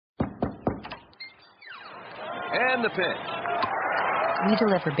And the pitch. We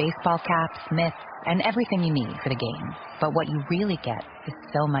deliver baseball caps, mitts, and everything you need for the game. But what you really get is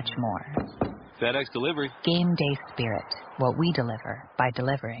so much more. FedEx Delivery. Game day spirit. What we deliver by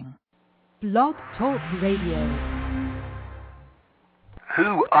delivering. Blog Talk Radio.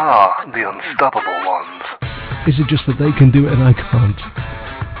 Who are the unstoppable ones? Is it just that they can do it and I can't?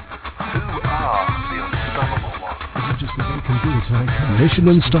 Who are the unstoppable ones? Is it just that they can do it and I can't? Mission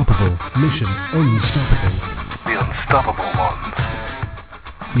Unstoppable. Mission Unstoppable. The unstoppable ones.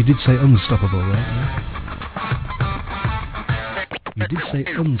 You did say unstoppable, right? You did say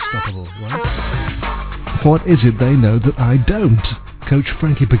unstoppable, right? What is it they know that I don't? Coach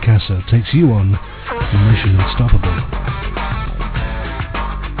Frankie Picasso takes you on Mission Unstoppable.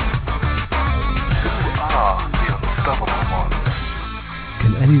 Who are the unstoppable ones?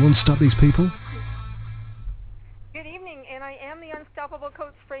 Can anyone stop these people? Good evening, and I am the Unstoppable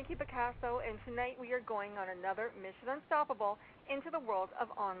Coach Frankie Picasso, and tonight we are going on another Mission Unstoppable into the world of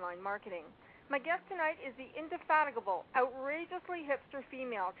online marketing. My guest tonight is the indefatigable, outrageously hipster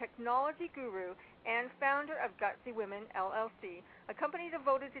female technology guru and founder of Gutsy Women, LLC, a company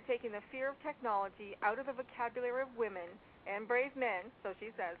devoted to taking the fear of technology out of the vocabulary of women and brave men, so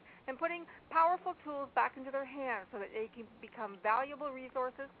she says, and putting powerful tools back into their hands so that they can become valuable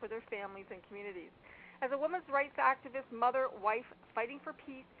resources for their families and communities. As a women's rights activist, mother, wife, fighting for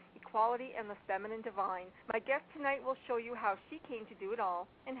peace, equality, and the feminine divine, my guest tonight will show you how she came to do it all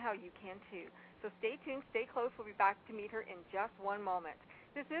and how you can too. So stay tuned, stay close. We'll be back to meet her in just one moment.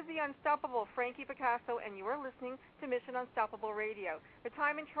 This is the Unstoppable Frankie Picasso, and you are listening to Mission Unstoppable Radio. The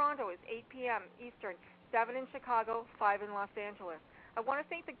time in Toronto is 8 p.m. Eastern, 7 in Chicago, 5 in Los Angeles. I want to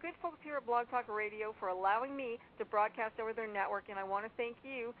thank the good folks here at Blog Talk Radio for allowing me to broadcast over their network, and I want to thank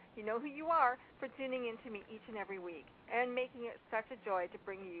you, you know who you are, for tuning in to me each and every week and making it such a joy to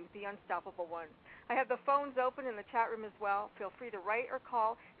bring you the Unstoppable ones. I have the phones open in the chat room as well. Feel free to write or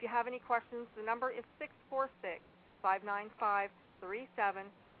call if you have any questions. The number is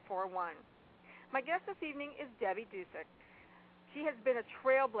 646-595-3741. My guest this evening is Debbie Dusick. She has been a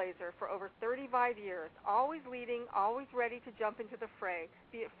trailblazer for over 35 years, always leading, always ready to jump into the fray,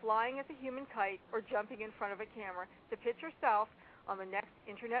 be it flying as a human kite or jumping in front of a camera to pitch herself on the next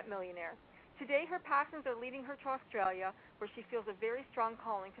Internet millionaire. Today, her passions are leading her to Australia, where she feels a very strong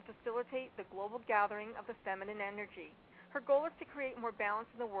calling to facilitate the global gathering of the feminine energy. Her goal is to create more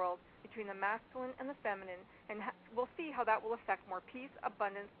balance in the world between the masculine and the feminine, and we'll see how that will affect more peace,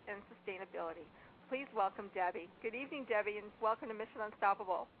 abundance, and sustainability. Please welcome Debbie. Good evening, Debbie, and welcome to Mission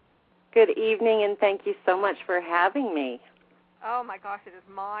Unstoppable. Good evening, and thank you so much for having me. Oh, my gosh, it is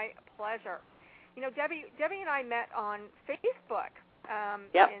my pleasure. You know, Debbie and I met on Facebook, and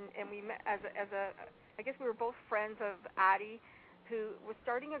we met as a, I guess we were both friends of Addie, who was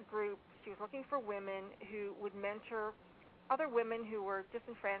starting a group. She was looking for women who would mentor other women who were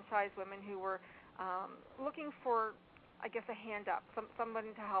disenfranchised, women who were looking for, I guess, a hand up,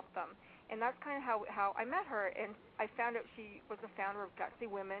 somebody to help them. And that's kind of how I met her, and I found out she was the founder of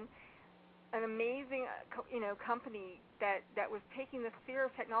Gutsy Women, an amazing company that was taking the fear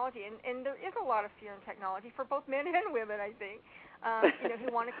of technology, and there is a lot of fear in technology for both men and women, I think,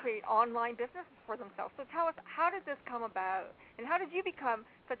 who want to create online businesses for themselves. So tell us, how did this come about, and how did you become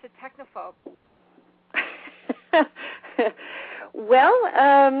such a technophobe? Well,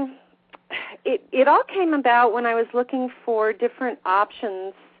 it all came about when I was looking for different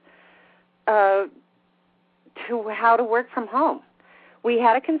options to how to work from home. We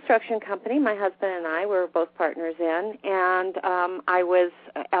had a construction company, my husband and I were both partners in, and I was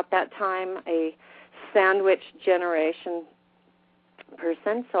at that time a sandwich generation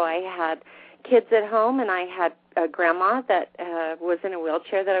person, so I had kids at home, and I had a grandma that was in a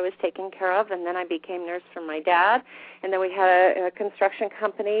wheelchair that I was taking care of, and then I became nurse for my dad, and then we had a construction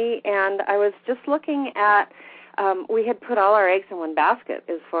company, and I was just looking at, we had put all our eggs in one basket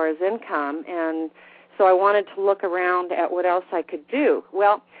as far as income, and so I wanted to look around at what else I could do.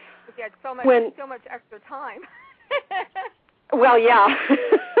 Well, you had so much extra time. Well, yeah.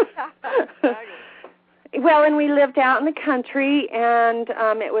 Well, and we lived out in the country, and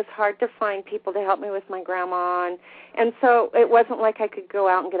it was hard to find people to help me with my grandma, and so it wasn't like I could go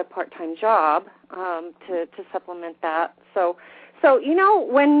out and get a part-time job to supplement that. So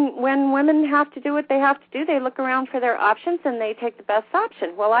when women have to do what they have to do, they look around for their options, and they take the best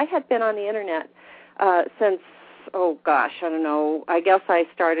option. Well, I had been on the Internet since, I don't know, I guess I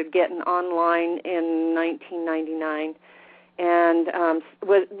started getting online in 1999. And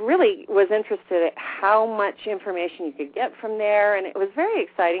was interested at how much information you could get from there, and it was very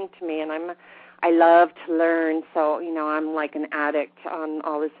exciting to me. And I love to learn, so I'm like an addict on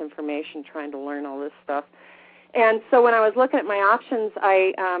all this information, trying to learn all this stuff. And so when I was looking at my options,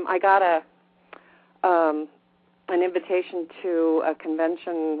 I got an invitation to a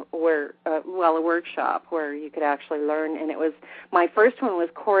convention where, a workshop where you could actually learn. And it was, my first one was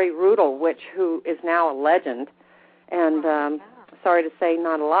Corey Rudel, who is now a legend, and sorry to say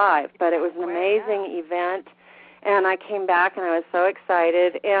not alive, but it was an amazing event. And I came back and I was so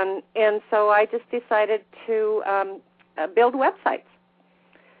excited, and so I just decided to build websites.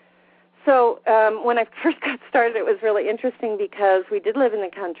 So when I first got started, it was really interesting because we did live in the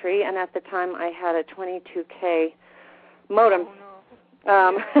country, and at the time I had a 22K modem.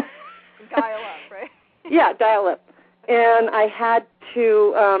 Oh, no. Dial-up, right? Yeah, dial-up. And I had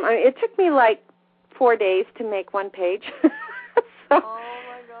to, it took me like 4 days to make one page. Oh,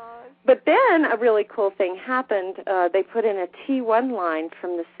 my God. But then a really cool thing happened. They put in a T1 line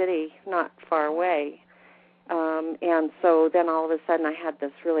from the city not far away. And so then all of a sudden I had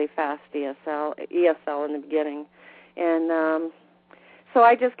this really fast ESL in the beginning. And so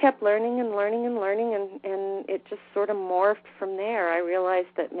I just kept learning, and it just sort of morphed from there. I realized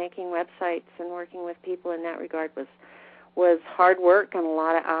that making websites and working with people in that regard was hard work and a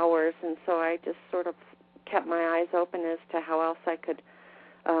lot of hours, and so I just sort of kept my eyes open as to how else I could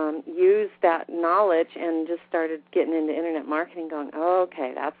use that knowledge, and just started getting into Internet marketing going, oh,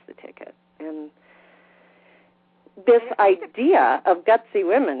 okay, that's the ticket. And this idea of Gutsy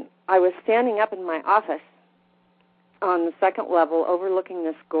Women, I was standing up in my office on the second level overlooking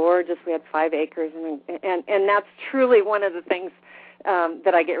this gorgeous, we had 5 acres, and that's truly one of the things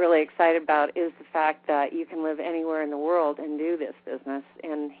that I get really excited about is the fact that you can live anywhere in the world and do this business.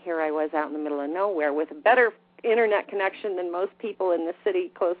 And here I was out in the middle of nowhere with a better Internet connection than most people in the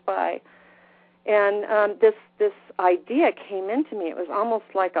city close by. And this idea came into me. It was almost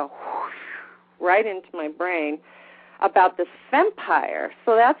like a whoosh right into my brain about this Fempire.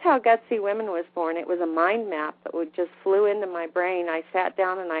 So that's how Gutsy Women was born. It was a mind map that would just flew into my brain. I sat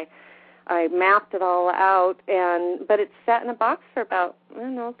down and I mapped it all out, but it sat in a box for about,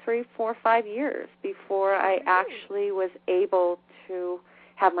 3, 4, 5 years before I actually was able to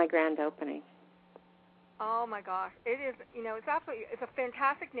have my grand opening. Oh, my gosh. It is, it's a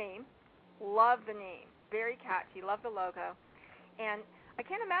fantastic name. Love the name. Very catchy. Love the logo. And I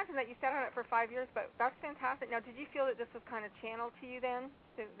can't imagine that you sat on it for 5 years, but that's fantastic. Now, did you feel that this was kind of channeled to you then,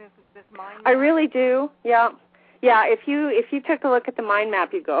 this mind map? I really do, yeah. Yeah, if you took a look at the mind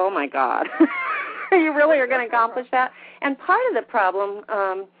map, you'd go, oh, my God. You really are going to accomplish that? And part of the problem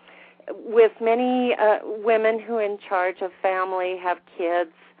with many women who are in charge of family, have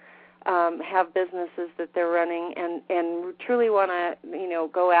kids, have businesses that they're running, and truly want to,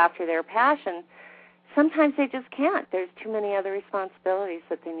 go after their passion, sometimes they just can't. There's too many other responsibilities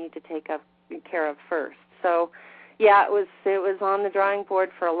that they need to take care of first. So, yeah, it was on the drawing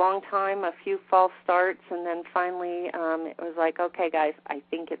board for a long time, a few false starts, and then finally it was like, okay, guys, I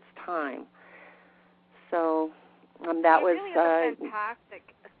think it's time. So that was really is a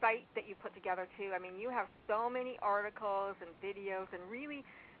fantastic site that you put together too. I mean, you have so many articles and videos, and really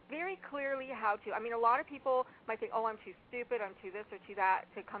very clearly how to. I mean, a lot of people might think, oh, I'm too stupid, I'm too this or too that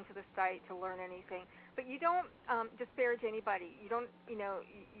to come to the site to learn anything. But you don't disparage anybody. You don't, you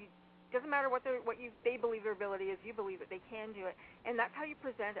doesn't matter what they believe their ability is. You believe that they can do it, and that's how you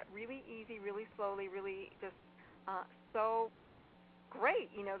present it. Really easy, really slowly, really just so great.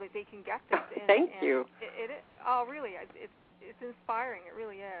 That they can get this. Thank you. Really, it's inspiring. It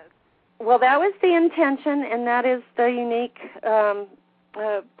really is. Well, that was the intention, and that is the unique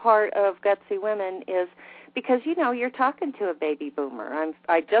part of Gutsy Women is because, you're talking to a baby boomer.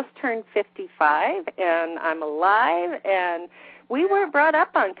 I just turned 55, and I'm alive, and we were brought up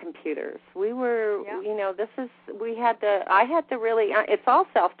on computers. We were, I had to really, it's all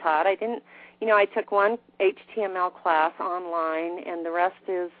self-taught. I didn't, I took one HTML class online, and the rest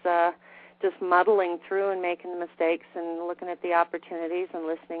is just muddling through and making the mistakes and looking at the opportunities and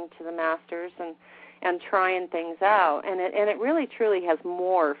listening to the masters and trying things out. And it really, truly has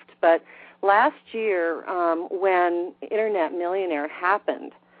morphed. But last year, when Internet Millionaire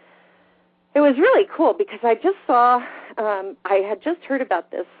happened, it was really cool because I just saw, I had just heard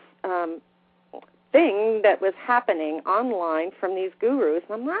about this thing that was happening online from these gurus,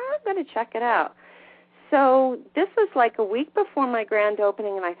 and I'm going to check it out. So this was like a week before my grand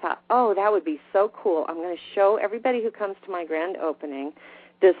opening, and I thought, oh, that would be so cool. I'm going to show everybody who comes to my grand opening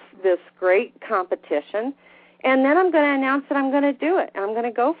this great competition, and then I'm going to announce that I'm going to do it. I'm going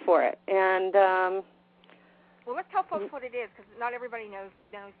to go for it. And well, let's tell folks what it is, because not everybody knows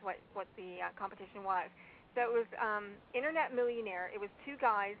what the competition was. So it was Internet Millionaire. It was 2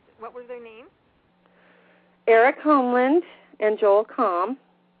 guys. What were their names? Eric Homeland and Joel Comm.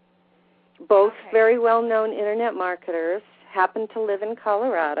 both Okay. very well-known Internet marketers, happen to live in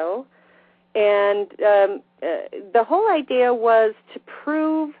Colorado. And the whole idea was to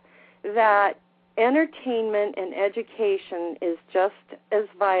prove that entertainment and education is just as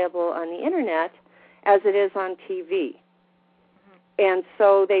viable on the Internet as it is on TV. And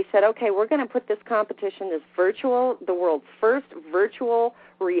so they said, okay, we're going to put this competition, this virtual, the world's first virtual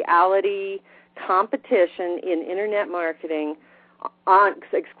reality competition in Internet marketing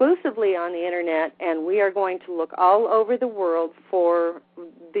exclusively on the Internet, and we are going to look all over the world for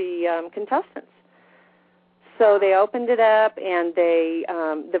the contestants. So they opened it up, and they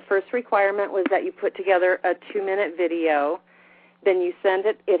the first requirement was that you put together a 2-minute video. Then you send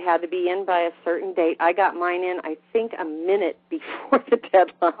it. It had to be in by a certain date. I got mine in, I think, a minute before the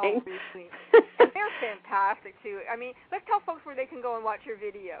deadline. Oh, really? And they're fantastic, too. I mean, let's tell folks where they can go and watch your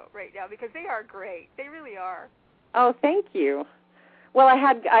video right now, because they are great. They really are. Oh, thank you. Well, I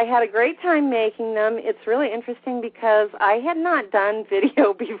had a great time making them. It's really interesting because I had not done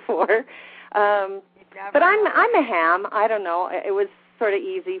video before. But I'm a ham. I don't know. It was sort of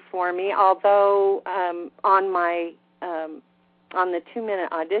easy for me, although on my on the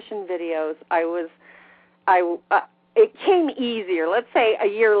 2-minute audition videos, it came easier. Let's say a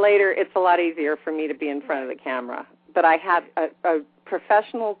year later, it's a lot easier for me to be in front of the camera. But I had a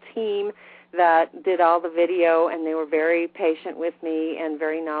professional team that did all the video, and they were very patient with me and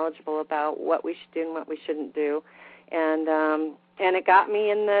very knowledgeable about what we should do and what we shouldn't do. And it got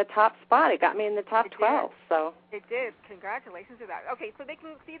me in the top spot. It got me in the top 12. So it did. Congratulations to that. Okay, so they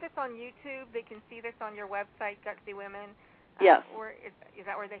can see this on YouTube. They can see this on your website, Gutsy Women. Yes. Or is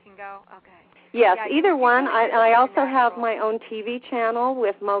that where they can go? Okay. Yes, Yeah, either one. really I also have natural. my own TV channel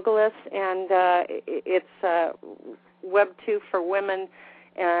with Mogulus, and it's Web2 for Women,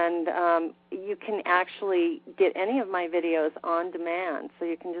 and you can actually get any of my videos on demand. So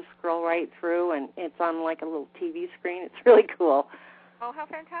you can just scroll right through, and it's on like a little TV screen. It's really cool. Oh, how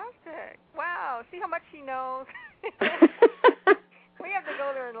fantastic. Wow. See how much she knows. We have to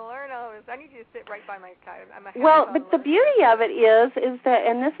go there and learn all this. I need you to sit right by my side. Well, but the beauty of it is that,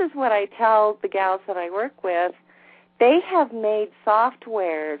 and this is what I tell the gals that I work with, they have made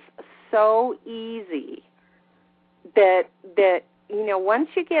softwares so easy that you know, once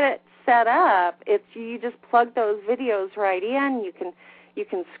you get it set up, you just plug those videos right in. You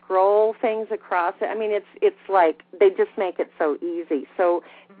can scroll things across it. I mean, it's like they just make it so easy. So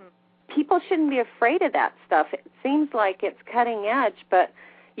people shouldn't be afraid of that stuff. It seems like it's cutting edge, but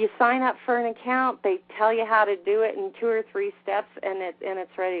you sign up for an account, they tell you how to do it in 2 or 3 steps, and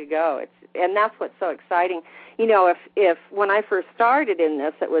it's ready to go. And that's what's so exciting. You know, if when I first started in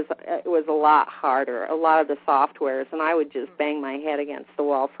this, it was a lot harder, a lot of the softwares, and I would just bang my head against the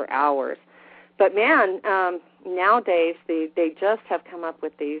wall for hours. But man, nowadays they just have come up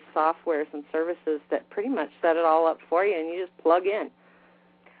with these softwares and services that pretty much set it all up for you, and you just plug in.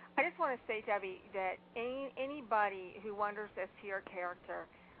 I just want to say, Debbie, that anybody who wonders as to your character,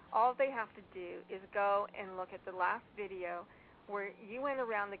 all they have to do is go and look at the last video where you went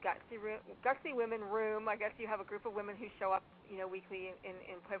around the Gutsy Women room. I guess you have a group of women who show up, you know, weekly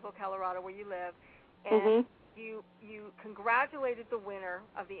in Pueblo, Colorado, where you live, and you congratulated the winner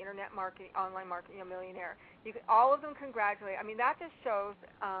of the Internet Marketing, Online Marketing Millionaire. All of them congratulate. I mean, that just shows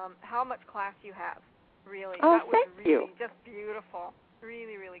how much class you have. Really, oh, that was thank really you. just beautiful.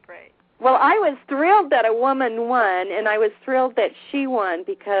 Really, really great. Well, I was thrilled that a woman won, and I was thrilled that she won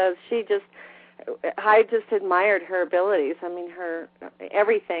because I just admired her abilities. I mean, her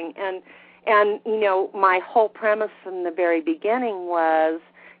everything. And you know, my whole premise from the very beginning was,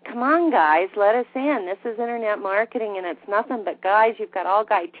 come on, guys, let us in. This is Internet marketing, and it's nothing but guys. You've got all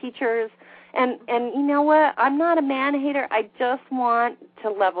guy teachers. And you know what? I'm not a man-hater. I just want to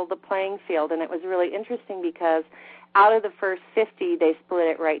level the playing field. And it was really interesting because out of the first 50, they split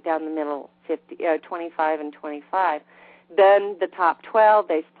it right down the middle, 25 and 25. Then the top 12,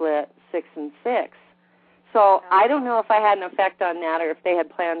 they split 6 and 6. So I don't know if I had an effect on that or if they had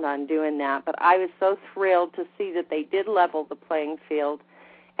planned on doing that, but I was so thrilled to see that they did level the playing field,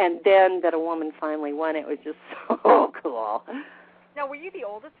 and then that a woman finally won. It was just so cool. Now, were you the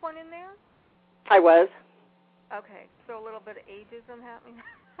oldest one in there? I was. Okay, so a little bit of ageism happening.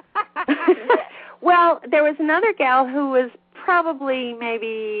 Well, there was another gal who was probably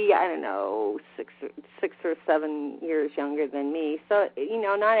maybe, I don't know, 6 or 7 years younger than me. So, you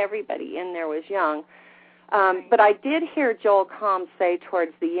know, not everybody in there was young. But I did hear Joel Combs say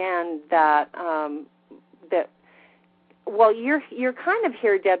towards the end that well, you're kind of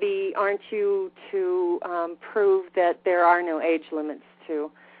here, Debbie, aren't you, to prove that there are no age limits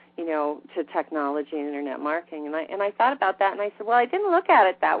to to technology and internet marketing. And I thought about that, and I said, well, I didn't look at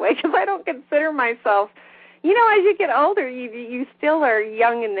it that way because I don't consider myself, as you get older, you still are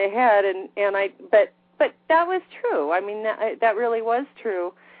young in the head, but that was true. I mean, that really was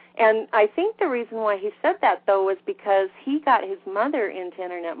true. And I think the reason why he said that, though, was because he got his mother into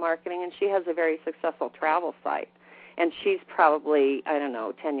internet marketing, and she has a very successful travel site. And she's probably,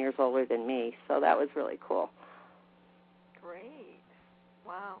 10 years older than me, so that was really cool. Great.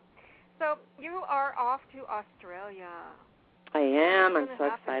 Wow. So you are off to Australia. I am. I'm so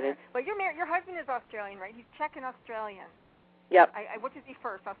excited. But you're married. Your husband is Australian, right? He's Czech and Australian. Yep. Which is he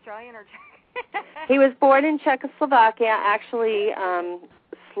first, Australian or Czech? He was born in Czechoslovakia, actually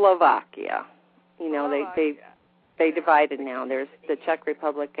Slovakia. They divided now. There's the Czech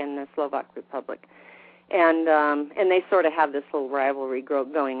Republic and the Slovak Republic. And they sort of have this little rivalry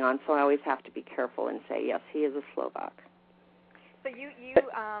going on, so I always have to be careful and say, yes, he is a Slovak. So you've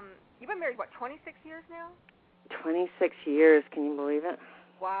been married, 26 years now? 26 years. Can you believe it?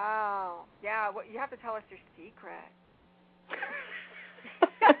 Wow. Yeah, you have to tell us your secret.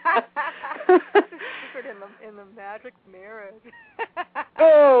 Secret in the magic marriage.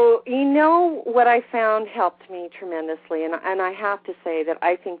 Oh, what I found helped me tremendously, and I have to say that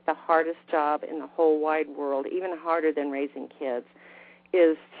I think the hardest job in the whole wide world, even harder than raising kids,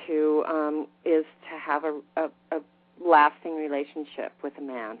 is to have a lasting relationship with a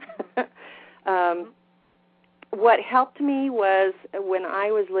man. What helped me was when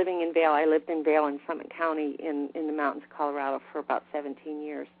I was living in Vail. I lived in Vail in Summit County in the mountains of Colorado for about 17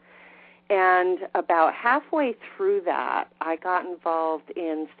 years. And about halfway through that, I got involved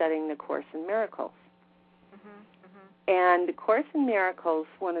in studying the Course in Miracles. And the Course in Miracles,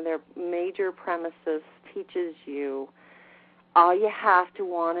 one of their major premises, teaches you all you have to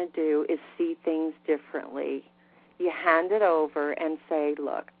want to do is see things differently. You hand it over and say,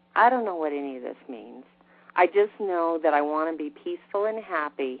 look, I don't know what any of this means. I just know that I want to be peaceful and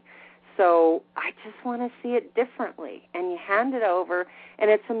happy, so I just want to see it differently. And you hand it over, and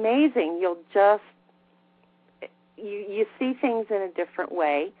it's amazing. You'll just, you see things in a different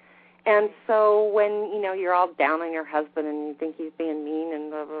way. And so when, you're all down on your husband and you think he's being mean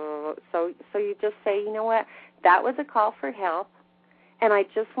and blah, blah, blah, so you just say, you know what, that was a call for help, and I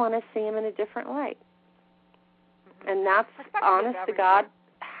just want to see him in a different light. And that's, honest to God,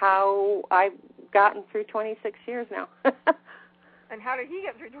 how I've gotten through 26 years now. And how did he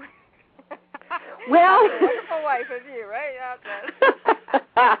get through 26? Well, wonderful wife is you, right?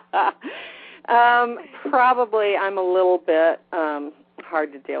 Probably I'm a little bit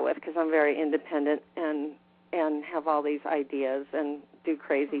hard to deal with because I'm very independent and have all these ideas and do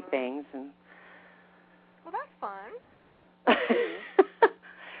crazy things. And well, that's fun.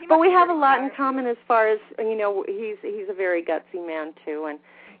 But we have a lot in common as far as, he's a very gutsy man, too, and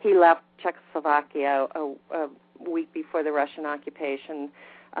he left Czechoslovakia a week before the Russian occupation,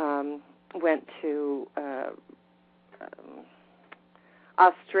 went to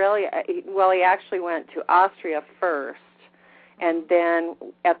Australia. Well, he actually went to Austria first, and then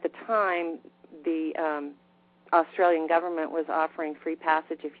at the time, the Australian government was offering free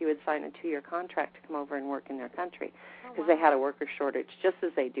passage if you would sign a 2-year contract to come over and work in their country, because they had a worker shortage, just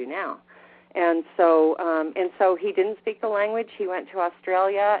as they do now. And so he didn't speak the language. He went to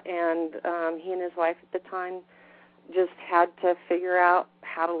Australia, and he and his wife at the time just had to figure out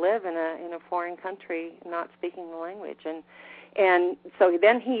how to live in a foreign country, not speaking the language. And so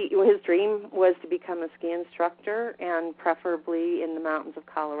then his dream was to become a ski instructor, and preferably in the mountains of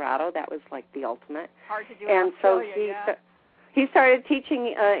Colorado. That was like the ultimate. Hard to do. And so he started teaching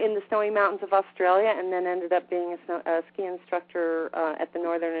in the snowy mountains of Australia, and then ended up being a ski instructor at the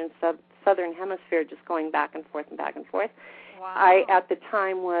northern and southern hemisphere, just going back and forth and back and forth. Wow. I, at the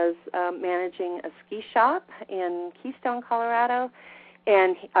time, was managing a ski shop in Keystone, Colorado,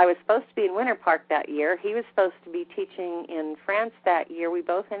 and I was supposed to be in Winter Park that year. He was supposed to be teaching in France that year. We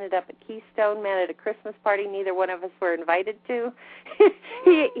both ended up at Keystone, met at a Christmas party neither one of us were invited to.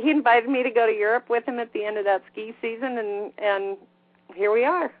 He invited me to go to Europe with him at the end of that ski season, and here we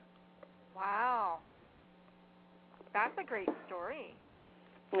are. Wow. That's a great story.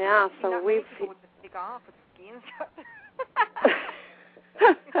 Yeah, so we've... People would just take off with ski instructor.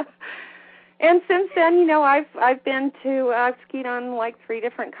 And since then, I've skied on like 3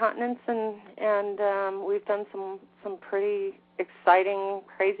 different continents, and we've done some pretty exciting,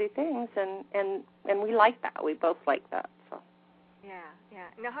 crazy things, and we like that. We both like that. So. Yeah.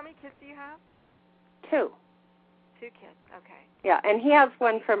 Now, how many kids do you have? 2. 2 kids. Okay. Yeah, and he has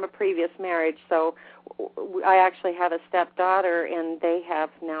one from a previous marriage. So I actually have a stepdaughter, and they have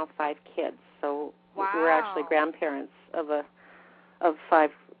now 5 kids. So wow. we're actually grandparents of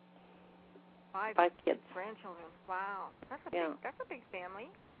 5 5 kids. Grandchildren. Wow. That's a big family.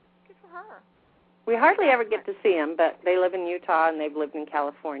 Good for her. We hardly ever get to see them, but they live in Utah and they've lived in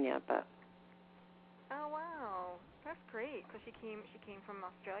California. But oh wow, that's great. So she came from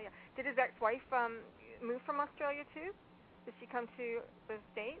Australia. Did his ex-wife move from Australia too? Did she come to the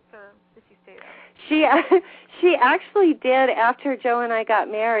States or did she stay there? She actually did after Joe and I got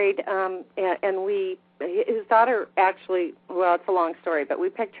married, and his daughter actually. Well, it's a long story, but we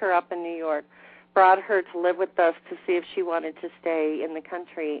picked her up in New York. Brought her to live with us to see if she wanted to stay in the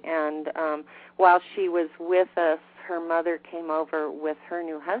country. And while she was with us, her mother came over with her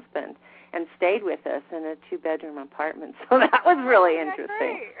new husband and stayed with us in a 2-bedroom apartment. So that was really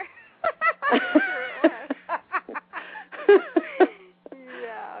interesting.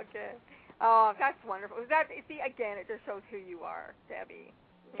 Yeah, okay. Oh, that's wonderful. See, again, it just shows who you are, Debbie.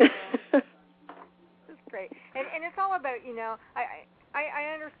 It's great. And it's all about, I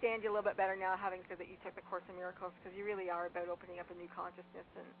understand you a little bit better now, having said that you took the Course in Miracles, because you really are about opening up a new consciousness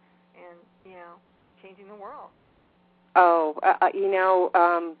and changing the world. Oh,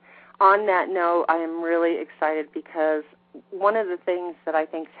 on that note, I am really excited because one of the things that I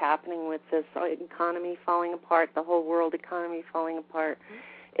think is happening with this economy falling apart, the whole world economy falling apart,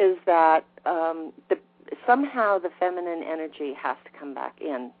 is that somehow the feminine energy has to come back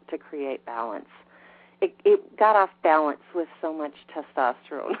in to create balance. It got off balance with so much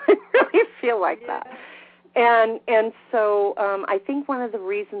testosterone. I really feel like that. And so I think one of the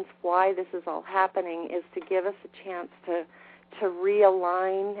reasons why this is all happening is to give us a chance to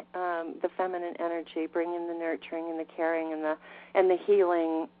realign the feminine energy, bring in the nurturing and the caring and the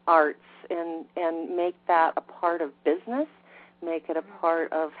healing arts, and make that a part of business, make it a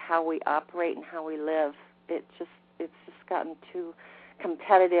part of how we operate and how we live. It's just gotten too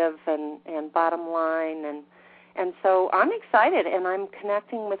competitive and bottom line, and so I'm excited, and I'm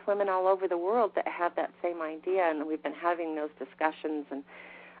connecting with women all over the world that have that same idea, and we've been having those discussions, and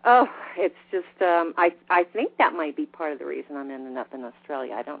it's just I think that might be part of the reason I'm ending up in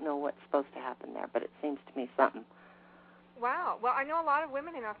Australia. I don't know what's supposed to happen there, but it seems to me something. Wow. Well, I know a lot of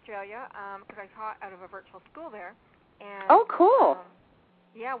women in Australia because I taught out of a virtual school there. And, oh, cool.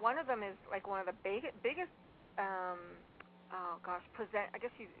 One of them is like one of the biggest. I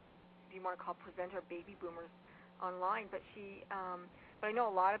guess you want to call presenter baby boomers online, but but I know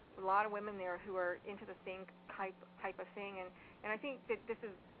a lot of women there who are into the same type of thing, and I think that this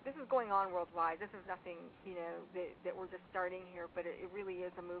is going on worldwide. This is nothing, that we're just starting here, but it really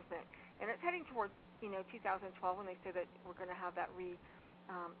is a movement, and it's heading towards, 2012 when they say that we're going to have that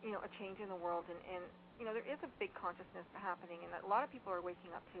a change in the world, and there is a big consciousness happening, and a lot of people are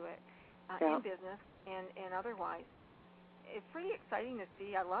waking up to it in business and otherwise. It's pretty exciting to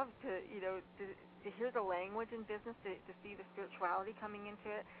see. I love to hear the language in business, to see the spirituality coming into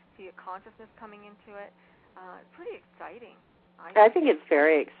it, see a consciousness coming into it. It's pretty exciting. I think it's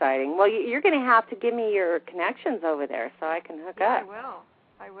very exciting. Well, you're going to have to give me your connections over there so I can hook up.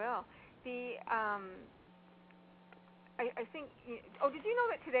 I will. I think. Did you know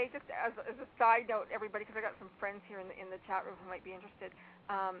that today, just as a side note, everybody, because I got some friends here in the chat room who might be interested.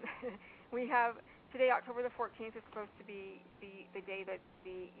 We have. Today, October the 14th, is supposed to be the day that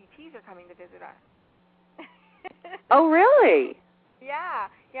the ETs are coming to visit us. Oh, really? Yeah.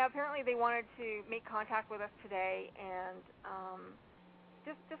 Apparently, they wanted to make contact with us today, and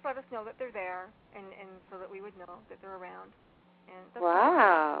just let us know that they're there, and so that we would know that they're around. And that's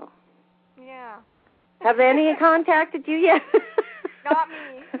wow. Cool. Yeah. Have any contacted you yet? Not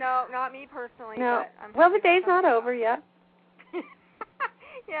me. No, not me personally. No. But the day's not over yet.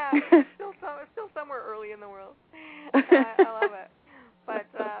 Yeah, still somewhere early in the world. I love it. But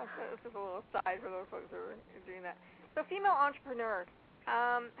this is a little side for those folks who are doing that. So female entrepreneurs,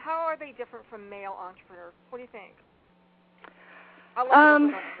 how are they different from male entrepreneurs? What do you think? I love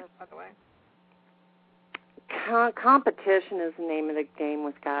entrepreneurs, by the way. Competition is the name of the game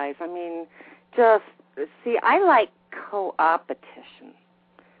with guys. I mean, I like co-opetition.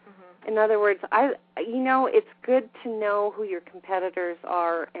 In other words, it's good to know who your competitors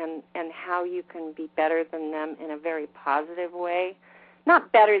are and how you can be better than them in a very positive way.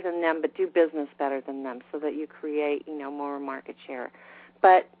 Not better than them, but do business better than them so that you create, more market share.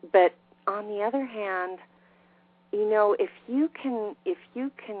 But on the other hand, if you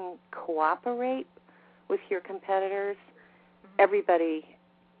can cooperate with your competitors, everybody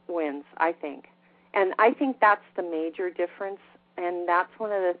wins, I think. And I think that's the major difference. And that's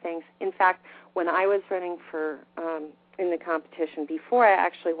one of the things. In fact, when I was running for in the competition, before I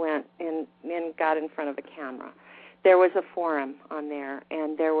actually went and got in front of a camera, there was a forum on there,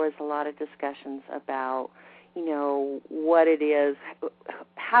 and there was a lot of discussions about, what it is,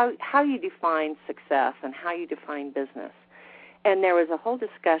 how you define success and how you define business. And there was a whole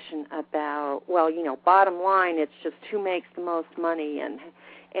discussion about, bottom line, it's just who makes the most money. And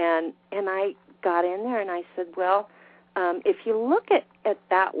I got in there and I said, well, if you look at it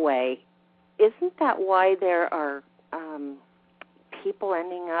that way, isn't that why there are people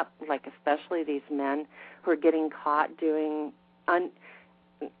ending up, like especially these men who are getting caught doing not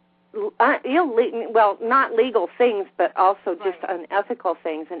legal things, but also just unethical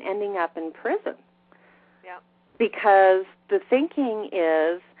things and ending up in prison? Yeah. Because the thinking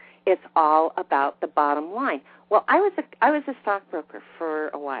is it's all about the bottom line. Well, I was a stockbroker for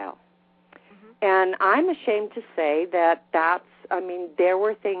a while, and I'm ashamed to say that there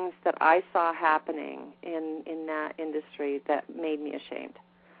were things that I saw happening in that industry that made me ashamed.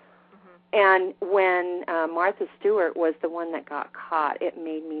 And when Martha Stewart was the one that got caught, it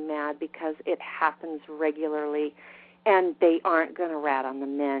made me mad because it happens regularly, and they aren't going to rat on the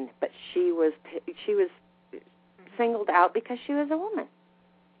men. But she was singled out because she was a woman.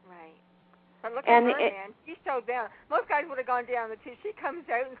 Right. But look at her, man. She showed down. Most guys would have gone down the tube. She comes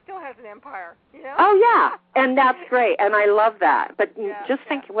out and still has an empire. Oh yeah, and that's great, and I love that. But just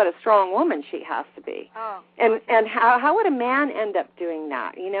think what a strong woman she has to be. Oh. And how would a man end up doing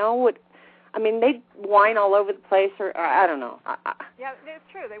that? They'd whine all over the place, or I don't know. Yeah, it's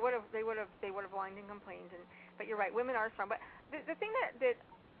true. They would have whined and complained. But you're right. Women are strong. But the thing that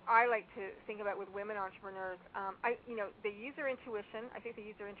I like to think about with women entrepreneurs, they use their intuition. I think they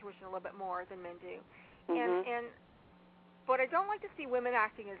use their intuition a little bit more than men do. But I don't like to see women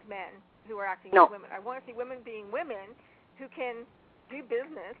acting as men who are acting as women. I want to see women being women who can do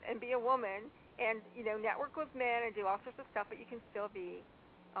business and be a woman and network with men and do all sorts of stuff, but you can still be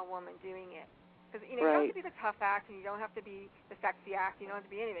a woman doing it. Because you don't have to be the tough act, and you don't have to be the sexy act. You don't have to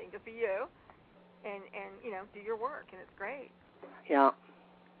be anything. Just be you, and do your work, and it's great. Yeah.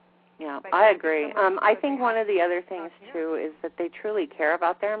 Yeah, I agree. I think one of the other things, too, is that they truly care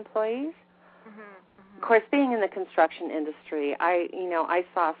about their employees. Of course, being in the construction industry, I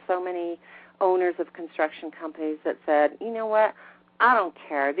saw so many owners of construction companies that said, you know what, I don't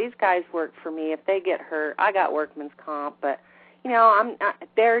care. These guys work for me. If they get hurt, I got workman's comp, but,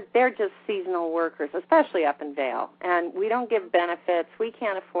 they're just seasonal workers, especially up in Vail. And we don't give benefits. We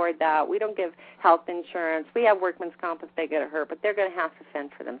can't afford that. We don't give health insurance. We have workman's comp if they get hurt, but they're going to have to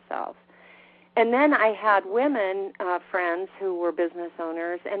fend for themselves. And then I had women friends who were business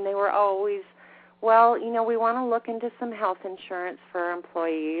owners, and they were always, we want to look into some health insurance for our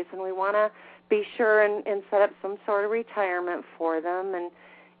employees, and we want to be sure and set up some sort of retirement for them,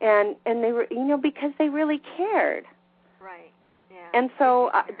 and they were, because they really cared. Right. Yeah. And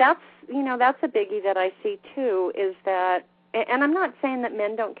so that's a biggie that I see too, is that, and I'm not saying that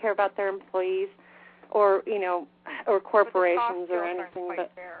men don't care about their employees or corporations or anything,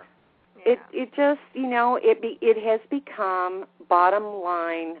 but it just, it has become bottom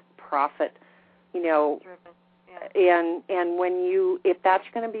line profit, driven. Yeah. And when if that's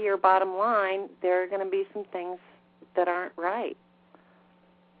going to be your bottom line, there are going to be some things that aren't right.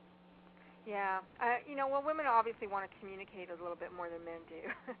 Yeah. Women obviously want to communicate a little bit more than men do.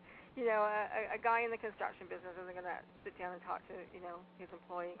 A guy in the construction business isn't going to sit down and talk to, his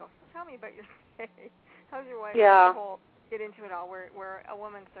employee and go, tell me about your day. How's your wife? Yeah. Get into it all, where a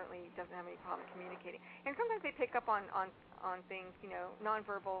woman certainly doesn't have any problem communicating. And sometimes they pick up on things,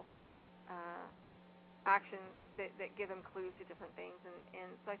 nonverbal actions that give them clues to different things. And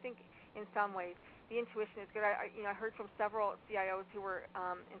so I think in some ways the intuition is good. I heard from several CIOs who were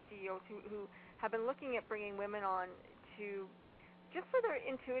and CEOs who have been looking at bringing women on to just for their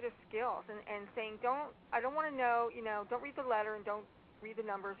intuitive skills and saying, I don't want to know, don't read the letter and don't read the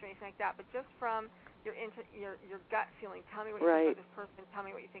numbers or anything like that, but just from your gut feeling, tell me what you think about this person, tell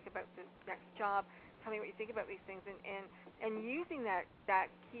me what you think about this next job, tell me what you think about these things, and using that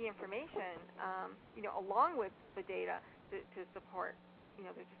key information, along with the data to support,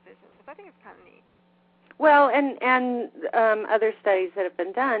 their decisions. So I think it's kind of neat. Well, and other studies that have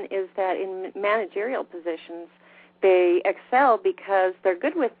been done is that in managerial positions, they excel because they're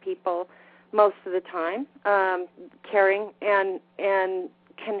good with people most of the time, caring and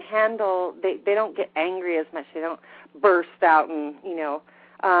can handle. They don't get angry as much. They don't burst out and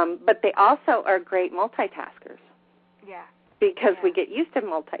but they also are great multitaskers. Yeah. Because we get used to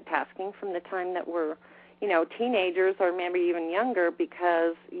multitasking from the time that we're teenagers or maybe even younger,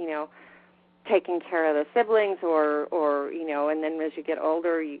 because taking care of the siblings or and then as you get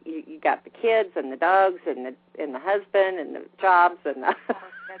older you got the kids and the dogs and the husband and the jobs and the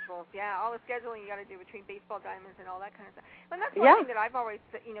schedules. Yeah, all the scheduling you got to do between baseball diamonds and all that kind of stuff. And that's one thing that I've always,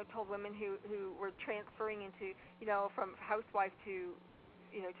 told women who were transferring into, from housewife to,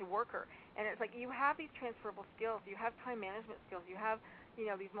 to worker. And it's like you have these transferable skills. You have time management skills. You have,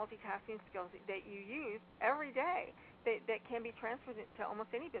 these multitasking skills that you use every day that can be transferred to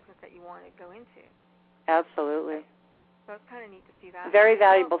almost any business that you want to go into. Absolutely. So it's kind of neat to see that. Very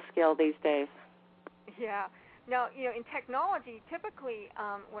valuable skill these days. Yeah. Now, in technology, typically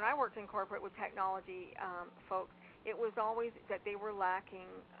when I worked in corporate with technology folks, it was always that they were lacking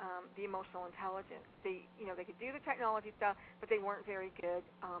the emotional intelligence. They could do the technology stuff, but they weren't very good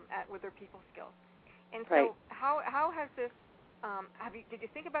with their people skills. And so, how has this? Did you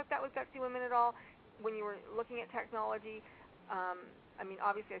think about that with Gutsy Women at all when you were looking at technology?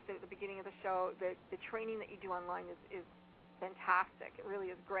 Obviously, I said at the beginning of the show that the training that you do online is fantastic. It really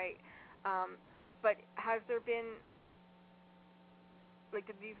is great. But has there been,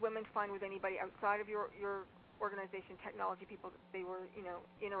 did these women find with anybody outside of your organization, technology people that they were,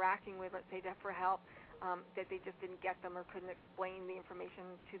 interacting with, let's say, for help, that they just didn't get them or couldn't explain the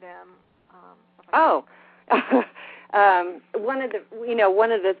information to them?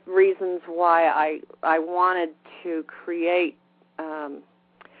 One of the reasons why I wanted to create,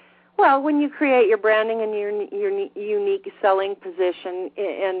 when you create your branding and your unique selling position,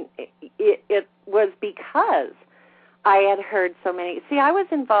 and it was because I had heard so many. See, I was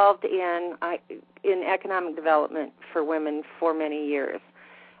involved in economic development for women for many years,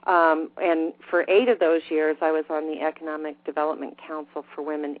 and for 8 of those years, I was on the Economic Development Council for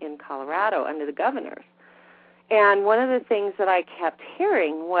Women in Colorado under the governors. And one of the things that I kept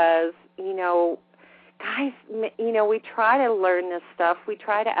hearing was, guys, we try to learn this stuff. We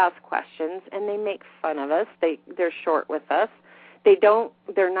try to ask questions, and they make fun of us. They're short with us.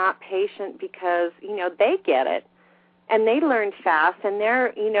 They're not patient because, they get it, and they learn fast, and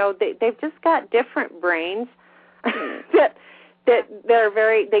they've just got different brains that they're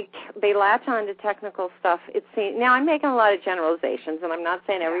they latch on to technical stuff. Now I'm making a lot of generalizations, and I'm not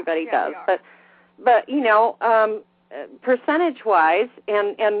saying everybody does, but percentage-wise,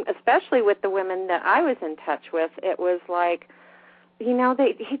 and especially with the women that I was in touch with, it was like, he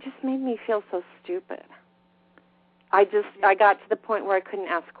just made me feel so stupid. I got to the point where I couldn't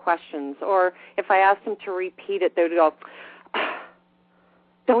ask questions, or if I asked them to repeat it, they would go,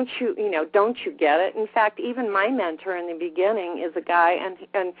 don't you get it? In fact, even my mentor in the beginning is a guy,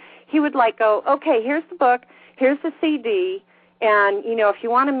 and he would go, okay, here's the book, here's the CD, and, if you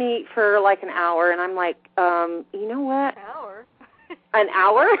want to meet for an hour, and I'm like, you know what? An hour? An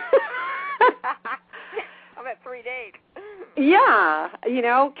hour? I'm at 3 days. Yeah.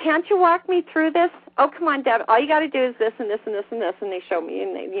 Can't you walk me through this? Oh, come on, Deb. All you got to do is this and this and this and this, and they show me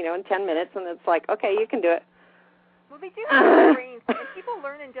in 10 minutes, and it's like, okay, you can do it. Well, they do have brains, and people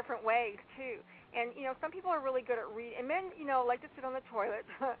learn in different ways, too. And, some people are really good at reading. And men, like to sit on the toilet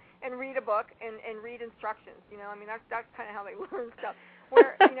and read a book and read instructions. That's kind of how they learn stuff.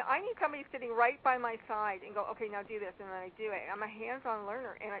 Where, I need somebody sitting right by my side and go, okay, now do this, and then I do it. I'm a hands-on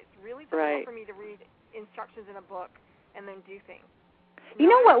learner, and it's really difficult for me to read instructions in a book and then do things. You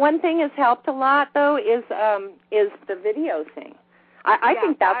know what? One thing has helped a lot, though, is the video thing. I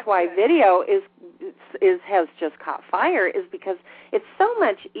think that's why good. Video has just caught fire, is because it's so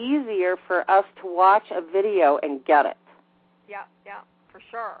much easier for us to watch a video and get it. Yeah, for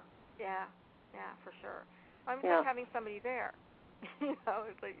sure. Yeah, for sure. I'm just having somebody there.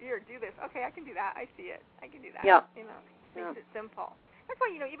 It's like, here, do this. Okay, I can do that. I see it. I can do that. Yeah. Makes it simple. That's why,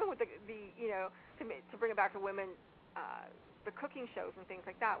 even with the to bring it back to women, the cooking shows and things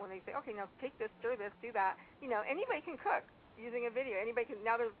like that, when they say, okay, now take this, stir this, do that, anybody can cook using a video. Anybody can.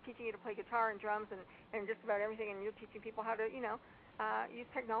 Now they're teaching you to play guitar and drums and just about everything, and you're teaching people how to, use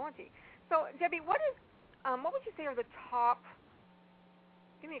technology. So, Debbie, what would you say are the top,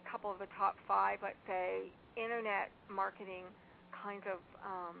 give me a couple of the top 5, let's say, internet marketing kinds of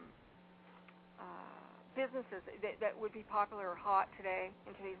businesses that would be popular or hot today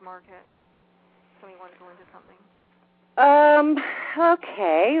in today's market? Somebody want to go into something?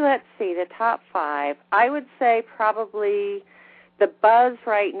 Okay, let's see, the top 5. I would say probably the buzz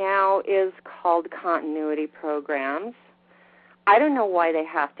right now is called continuity programs. I don't know why they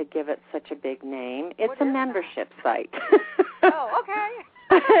have to give it such a big name. It's a membership site. Oh, okay.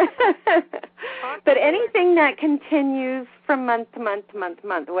 But anything that continues from month to month to month to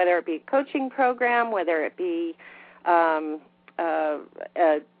month, whether it be a coaching program, whether it be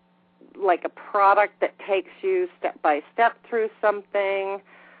like a product that takes you step by step through something,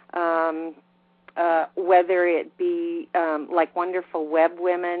 whether it be like Wonderful Web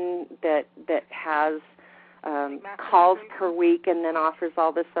Women that has calls per week, and then offers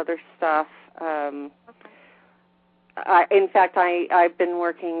all this other stuff. In fact, I've been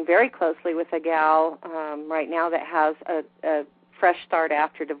working very closely with a gal right now that has a fresh start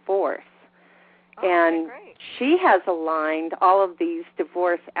after divorce. And she has aligned all of these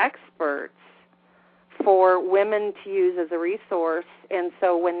divorce experts for women to use as a resource. And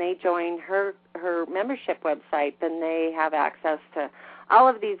so when they join her membership website, then they have access to all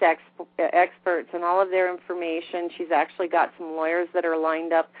of these experts and all of their information. She's actually got some lawyers that are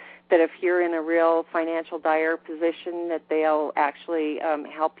lined up that if you're in a real financial dire position, that they'll actually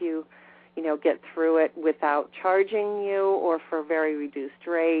help you, get through it without charging you or for a very reduced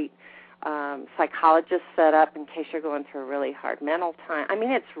rate. Psychologists set up in case you're going through a really hard mental time. I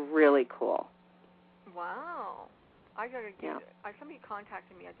mean, it's really cool. Wow. I got to give somebody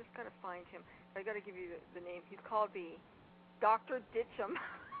contacted me. I just got to find him. I got to give you the name. He's called the Dr. Ditchum.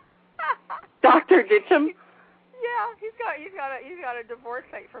 Dr. Ditchum? Yeah, he's got a divorce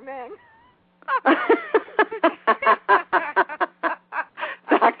site for men.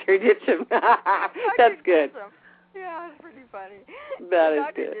 Dr. Ditchum. That's good. Ditchum. Yeah, it's pretty funny. That is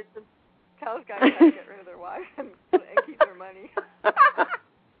Dr. good. Ditchum tells guys how to get rid of their wives and keep their money.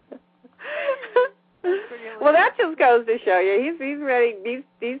 Well, that just goes to show you he's ready.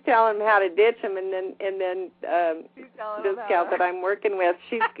 He's telling them how to ditch them, and then this gal that I'm working with,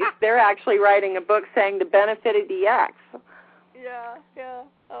 they're actually writing a book saying the benefit of the ex. Yeah.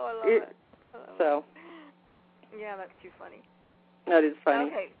 Oh, I love it. So. Yeah, that's too funny. That is funny.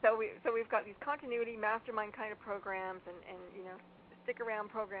 Okay, so we've got these continuity mastermind kind of programs, and stick around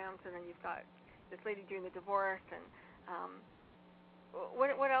programs, and then you've got this lady doing the divorce, and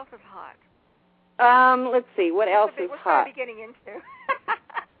what else is hot? Let's see. What else is hot? What should I be getting into?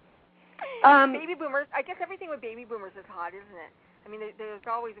 Baby boomers. I guess everything with baby boomers is hot, isn't it? I mean, there's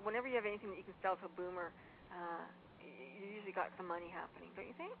always, whenever you have anything that you can sell to a boomer, you usually got some money happening, don't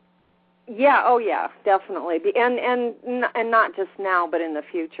you think? Yeah. Oh, yeah. Definitely. And not just now, but in the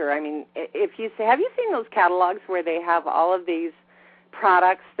future. I mean, if you say, have you seen those catalogs where they have all of these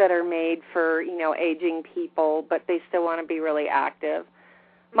products that are made for aging people, but they still want to be really active?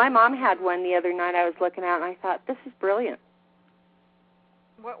 My mom had one the other night I was looking at, and I thought, this is brilliant.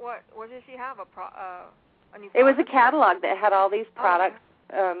 What did she have? A new product? It was a catalog that had all these products,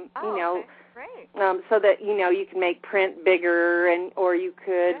 okay. Great. So that, you can make print bigger, or you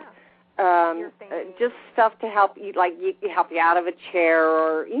could just stuff to help you, like help you out of a chair,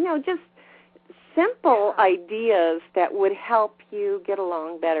 or, just simple ideas that would help you get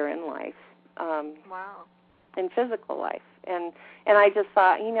along better in life. Wow. In physical life. And I just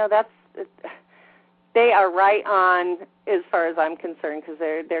thought, they are right on as far as I'm concerned, because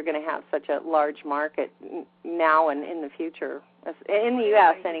they're going to have such a large market now and in the future. In the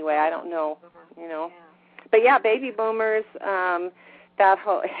U.S. anyway, I don't know, But yeah, baby boomers, that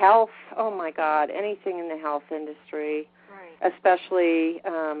whole health, oh my God, anything in the health industry, right. Especially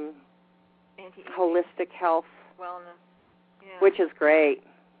holistic health, wellness, which is great.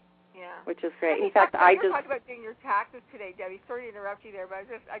 Yeah. Which is great. In fact, I just talked about doing your taxes today, Debbie. Sorry to interrupt you there, but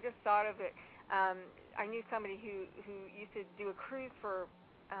I just thought of it. I knew somebody who used to do a cruise for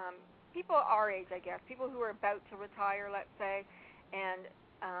people our age, I guess, people who are about to retire, let's say, and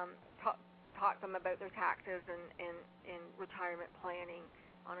taught them about their taxes and retirement planning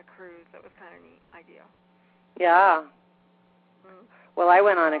on a cruise. That was kind of a neat idea. Yeah. Mm-hmm. Well, I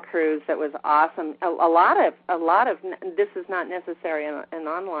went on a cruise that was awesome. A lot of this is not necessarily an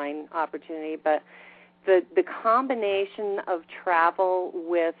online opportunity, but the combination of travel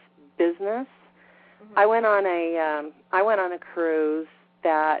with business. Mm-hmm. I went on a cruise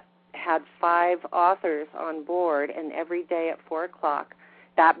that had 5 authors on board, and every day at 4:00,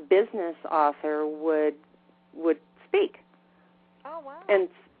 that business author would speak. Oh wow!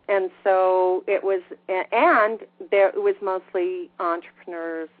 And so it was, and it was mostly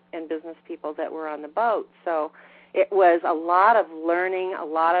entrepreneurs and business people that were on the boat. So it was a lot of learning, a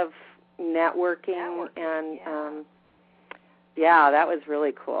lot of networking. And that was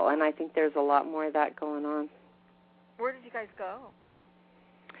really cool. And I think there's a lot more of that going on. Where did you guys go?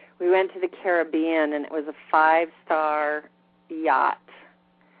 We went to the Caribbean, and it was a 5-star yacht.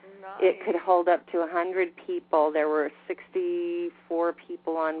 Nice. It could hold up to 100 people. There were 64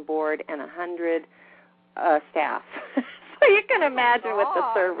 people on board and 100 staff. So you can imagine what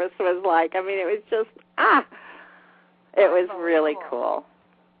the service was like. I mean, it was just, it was really cool.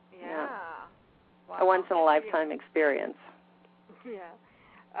 Yeah. Wow. A once-in-a-lifetime experience. Yeah.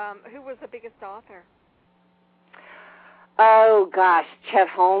 Who was the biggest author? Oh, gosh. Chet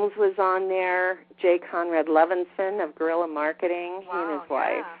Holmes was on there. J. Conrad Levinson of Guerrilla Marketing, he and his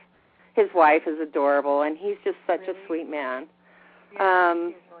wife. his wife is adorable, and he's just such a sweet man.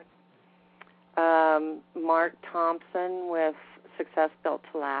 Yeah, Mark Thompson with Success Built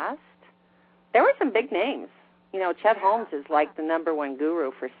to Last. There were some big names. You know, Chet Holmes is like the number one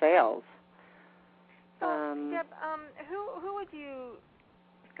guru for sales. So, Deb, who would you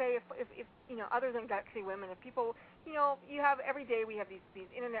say if you know, other than Gutsy Women, if people, you know, you have every day we have these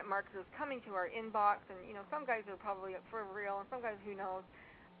internet marketers coming to our inbox, and you know, some guys are probably for real, and some guys, who knows.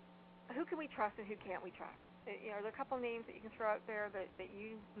 Who can we trust and who can't we trust? You know, are there a couple names that you can throw out there that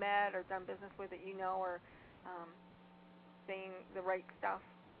you've met or done business with that you know are saying the right stuff?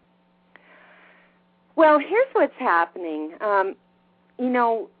 Well, here's what's happening. You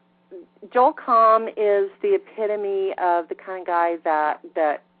know, Joel Comm is the epitome of the kind of guy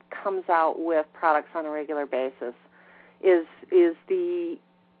that comes out with products on a regular basis. Is the,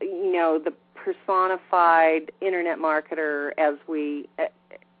 you know, the personified internet marketer as we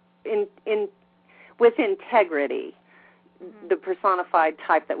with integrity, the personified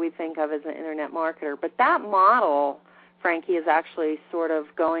type that we think of as an internet marketer. But that model, Frankie, is actually sort of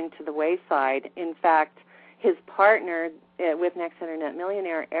going to the wayside. In fact, his partner with Next Internet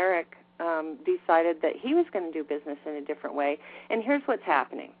Millionaire, Eric, decided that he was going to do business in a different way. And here's what's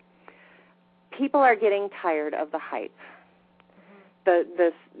happening. People are getting tired of the hype.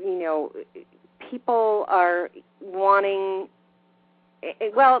 You know, people are wanting,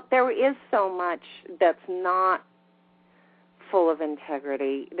 well, there is so much that's not full of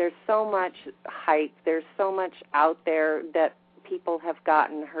integrity. There's so much hype. There's so much out there that people have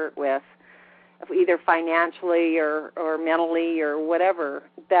gotten hurt with, either financially or mentally or whatever,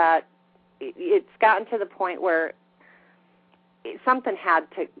 that it's gotten to the point where something had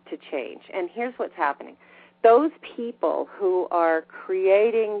to change. And here's what's happening. Those people who are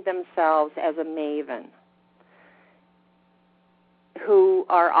creating themselves as a maven, who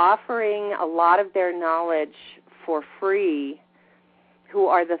are offering a lot of their knowledge for free, who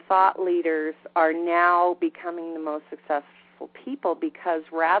are the thought leaders, are now becoming the most successful people, because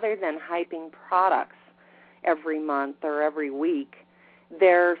rather than hyping products every month or every week,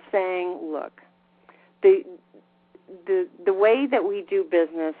 they're saying, look, the way that we do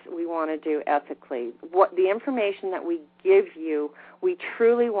business, we want to do ethically. What the information that we give you, we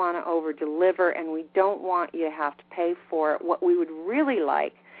truly want to over-deliver, and we don't want you to have to pay for it. What we would really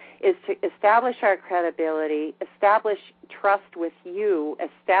like is to establish our credibility, establish trust with you,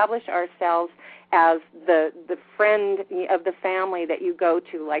 establish ourselves as the friend of the family that you go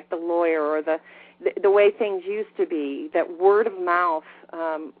to, like the lawyer, or the way things used to be, that word of mouth.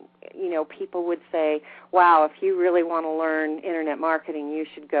 You know, people would say, wow, if you really want to learn internet marketing, you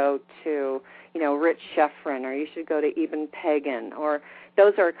should go to, you know, Rich Schefren, or you should go to Eben Pagan, or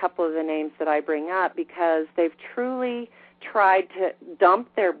those are a couple of the names that I bring up, because they've truly tried to dump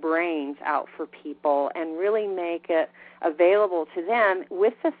their brains out for people and really make it available to them,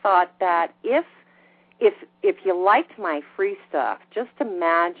 with the thought that if you liked my free stuff, just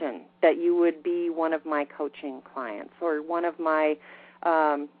imagine that you would be one of my coaching clients, or one of my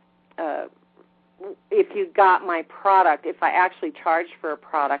if you got my product, if I actually charged for a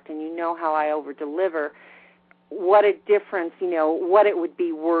product and you know how I over-deliver, what a difference, you know, what it would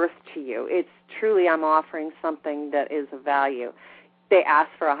be worth to you. It's truly, I'm offering something that is of value. They ask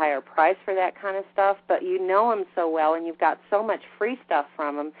for a higher price for that kind of stuff, but you know them so well and you've got so much free stuff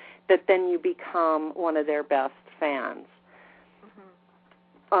from them that then you become one of their best fans.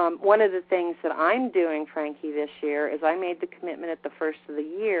 One of the things that I'm doing, Frankie, this year is I made the commitment at the first of the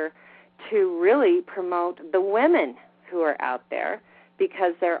year to really promote the women who are out there,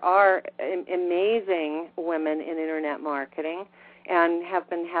 because there are amazing women in internet marketing, and have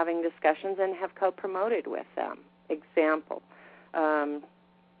been having discussions and have co-promoted with them. Example,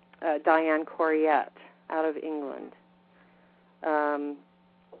 Diane Corriette out of England,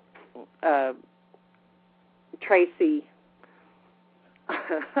 Tracy.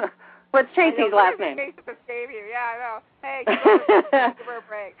 What's Tracy's last name? Yeah, I know. Hey, give her a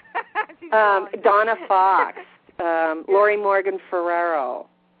break. Donna Fox, Lori Morgan Ferrero.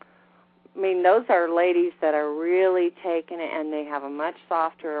 I mean, those are ladies that are really taking it, and they have a much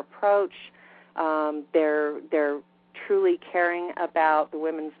softer approach. They're truly caring about the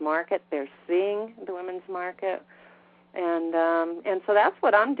women's market. They're seeing the women's market. And so that's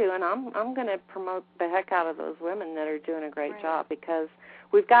what I'm doing. I'm going to promote the heck out of those women that are doing a great job, because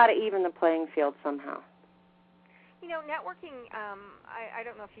we've got to even the playing field somehow. You know, networking, I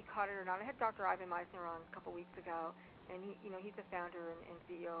don't know if you caught it or not. I had Dr. Ivan Meisner on a couple weeks ago, and he's the founder and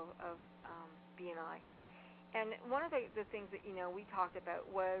CEO of BNI. And one of the things that, we talked about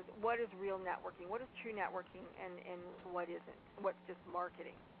was, what is real networking? What is true networking, and what isn't? What's just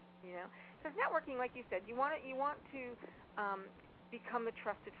marketing? Because networking, like you said, you want to become the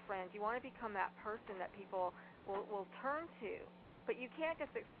trusted friend. You want to become that person that people will turn to. But you can't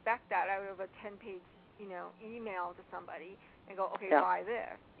just expect that out of a 10-page, email to somebody and go, okay, buy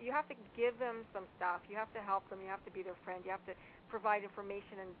this. You have to give them some stuff. You have to help them. You have to be their friend. You have to provide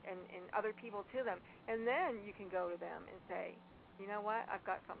information and other people to them. And then you can go to them and say, you know what, I've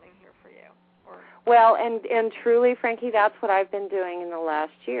got something here for you. Well, and truly, Frankie, that's what I've been doing in the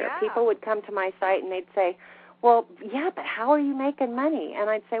last year. Yeah. People would come to my site and they'd say, well, yeah, but how are you making money? And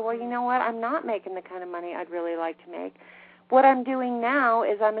I'd say, well, you know what, I'm not making the kind of money I'd really like to make. What I'm doing now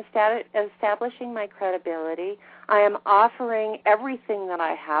is I'm establishing my credibility. I am offering everything that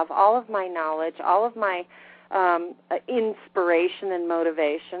I have, all of my knowledge, all of my inspiration and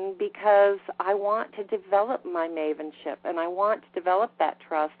motivation, because I want to develop my mavenship and I want to develop that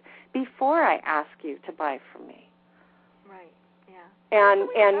trust before I ask you to buy from me. Right. Yeah. And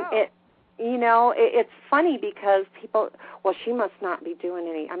it's funny because people, well, she must not be doing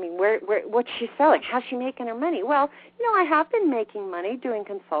any. I mean, what's she selling? How's she making her money? Well, I have been making money doing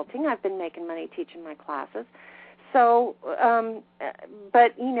consulting. I've been making money teaching my classes. So,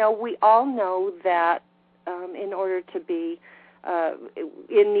 but we all know that in order to be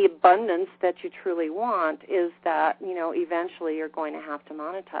in the abundance that you truly want, is that eventually you're going to have to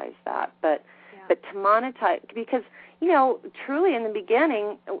monetize that. But to monetize, because truly in the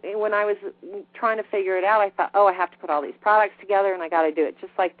beginning, when I was trying to figure it out, I thought, I have to put all these products together and I got to do it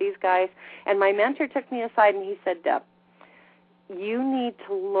just like these guys. And my mentor took me aside and he said, Deb, you need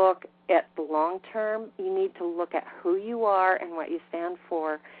to look at the long term. You need to look at who you are and what you stand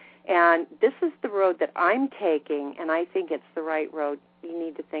for. And this is the road that I'm taking, and I think it's the right road. You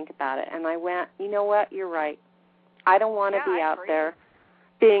need to think about it. And I went, you know what, you're right. I don't want to be out there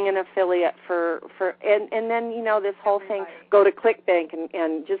being an affiliate for and then, this whole thing, go to ClickBank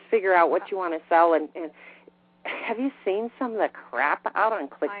and just figure out what you want to sell. And have you seen some of the crap out on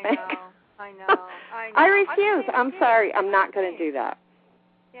ClickBank? I know. I refuse. I'm sorry. I'm not going to do that.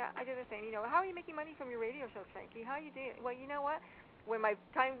 Yeah, I do the same. How are you making money from your radio shows, Frankie? How are you doing? Well, you know what? When my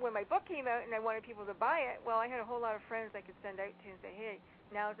book came out and I wanted people to buy it, well, I had a whole lot of friends I could send out to and say, hey,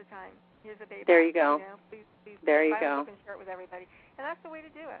 now's the time. Here's a paper. There you go. Please there you buy go. a book and share it with everybody. And that's the way to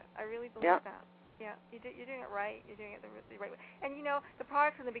do it. I really believe that. Yeah, you're doing it right. You're doing it the right way. And the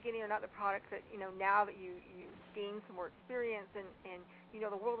products in the beginning are not the products that now that you gain some more experience and you know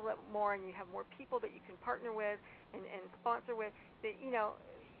the world a little more and you have more people that you can partner with and sponsor with, that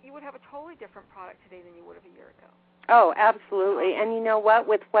you would have a totally different product today than you would have a year ago. Oh, absolutely. And you know what?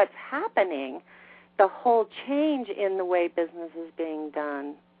 With what's happening, the whole change in the way business is being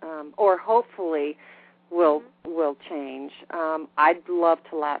done, or hopefully will change. I'd love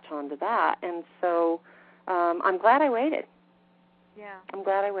to latch onto that, and so I'm glad I waited. Yeah. I'm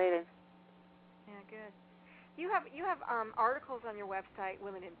glad I waited. Yeah, good. You have articles on your website: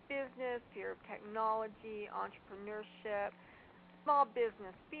 women in business, fear of technology, entrepreneurship, small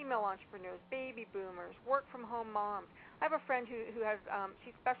business, female entrepreneurs, baby boomers, work-from-home moms. I have a friend who has, she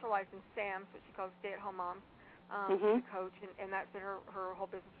specialized in SAMs, what she calls stay-at-home moms. She's a coach, and that's been her whole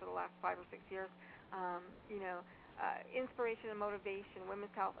business for the last 5 or 6 years. Inspiration and motivation,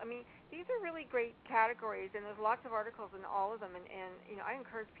 women's health. I mean, these are really great categories, and there's lots of articles in all of them. And I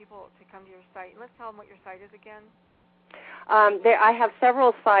encourage people to come to your site. And let's tell them what your site is again. I have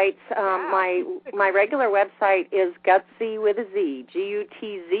several sites. My regular website is Gutsy with a Z,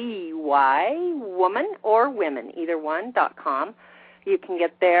 GUTZY, woman or women, either one.com. You can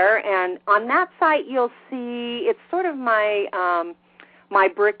get there, and on that site you'll see it's sort of my my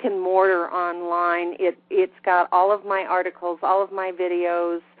brick and mortar online. It's got all of my articles, all of my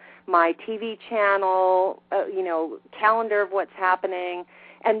videos, my TV channel, calendar of what's happening,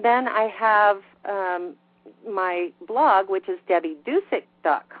 and then I have my blog, which is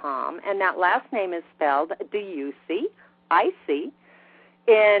DebbieDusick.com, and that last name is spelled D-U-C-I-C,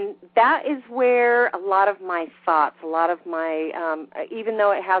 and that is where a lot of my thoughts, a lot of my, even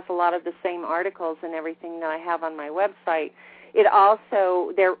though it has a lot of the same articles and everything that I have on my website, it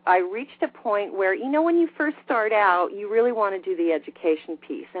also, I reached a point where, when you first start out, you really want to do the education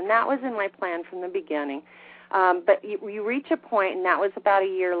piece, and that was in my plan from the beginning, but you reach a point, and that was about a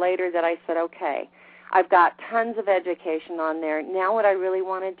year later that I said, okay, I've got tons of education on there. Now what I really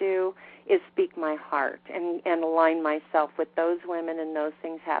want to do is speak my heart and align myself with those women and those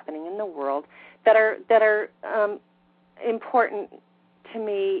things happening in the world that are important to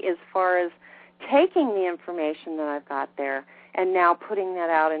me as far as taking the information that I've got there and now putting that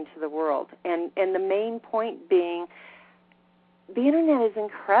out into the world. And the main point being, the Internet is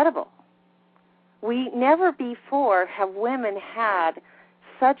incredible. We never before have women had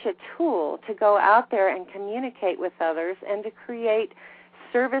such a tool to go out there and communicate with others and to create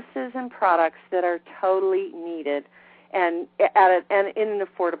services and products that are totally needed and in an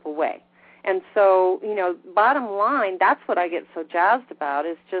affordable way. And so, bottom line, that's what I get so jazzed about,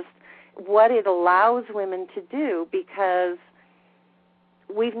 is just what it allows women to do, because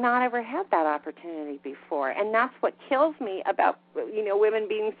we've not ever had that opportunity before. And that's what kills me about, women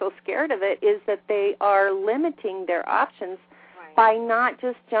being so scared of it, is that they are limiting their options by not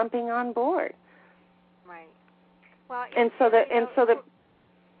just jumping on board. Right. Well,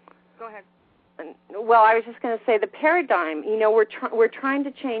 go ahead. Well, I was just going to say the paradigm. We're trying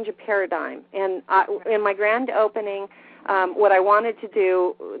to change a paradigm, and in my grand opening, what I wanted to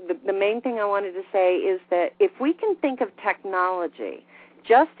do, the main thing I wanted to say is that if we can think of technology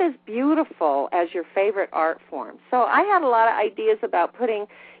just as beautiful as your favorite art form. So I had a lot of ideas about putting,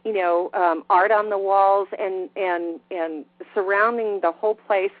 art on the walls and surrounding the whole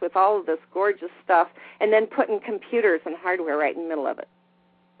place with all of this gorgeous stuff, and then putting computers and hardware right in the middle of it.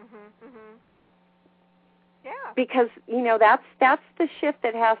 Yeah. Because, that's the shift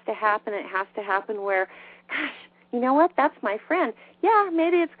that has to happen. It has to happen where, gosh, you know what, that's my friend. Yeah,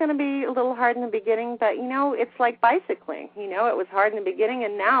 maybe it's going to be a little hard in the beginning, but, it's like bicycling. It was hard in the beginning,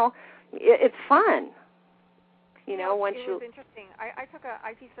 and now it's fun. It was interesting. I took a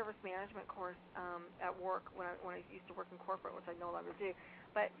IT service management course at work when I used to work in corporate, which I no longer do.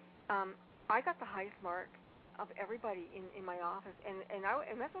 But I got the highest mark of everybody in my office, and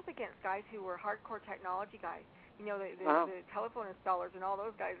this was against guys who were hardcore technology guys. The telephone installers and all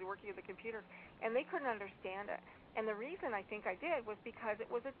those guys who working at the computers, and they couldn't understand it. And the reason I think I did was because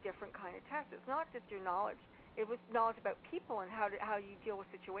it was a different kind of test. It's not just your knowledge. It was knowledge about people and how you deal with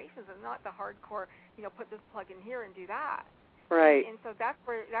situations, and not the hardcore, put this plug in here and do that. Right. And so that's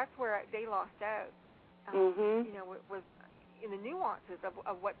where they lost out. Was in the nuances of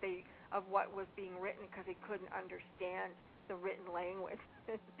what was being written, because they couldn't understand the written language.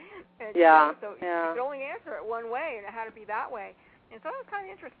 And so you could only answer it one way, and it had to be that way. And so it was kind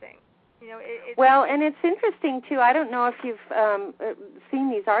of interesting. And it's interesting, too. I don't know if you've seen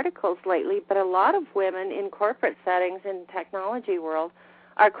these articles lately, but a lot of women in corporate settings in the technology world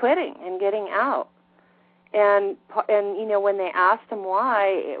are quitting and getting out. And when they asked them why,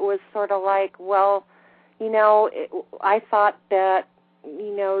 it was sort of like, well, I thought that,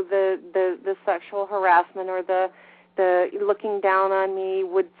 the sexual harassment or the looking down on me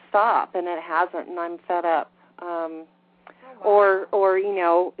would stop, and it hasn't, and I'm fed up. Or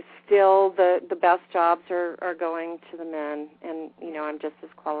still the best jobs are going to the men, and, I'm just as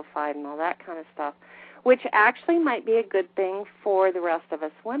qualified and all that kind of stuff, which actually might be a good thing for the rest of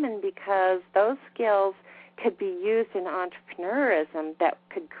us women, because those skills could be used in entrepreneurism that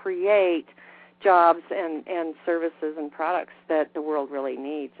could create jobs and services and products that the world really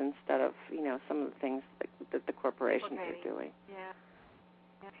needs, instead of, some of the things that the corporations are doing. Yeah.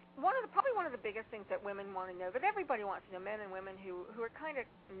 Probably one of the biggest things that women want to know, that everybody wants to know, men and women who are kind of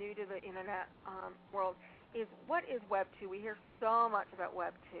new to the Internet world, is what is Web 2? We hear so much about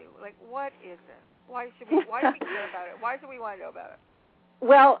Web 2. Like, what is this? Why do we care about it? Why do we want to know about it?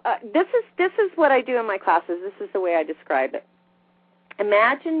 Well, this is what I do in my classes. This is the way I describe it.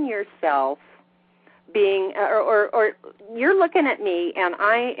 Imagine yourself being, or you're looking at me, and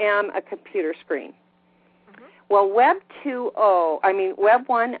I am a computer screen. Well, Web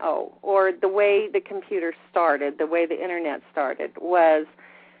 1.0, or the way the computer started, the way the Internet started, was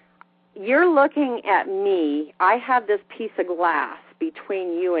you're looking at me. I have this piece of glass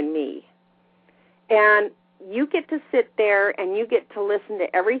between you and me. And you get to sit there and you get to listen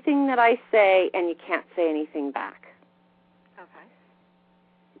to everything that I say, and you can't say anything back. Okay.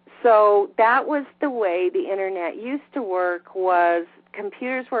 So that was the way the Internet used to work. Was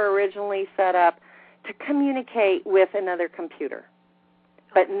computers were originally set up to communicate with another computer,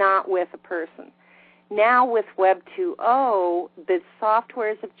 but not with a person. Now with Web 2.0, the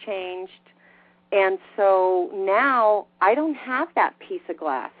softwares have changed, and so now I don't have that piece of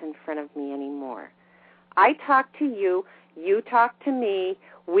glass in front of me anymore. I talk to you, you talk to me,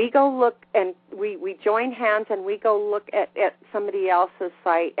 we go look, and we join hands, and we go look at somebody else's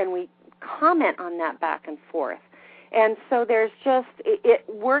site, and we comment on that back and forth. And so there's just, it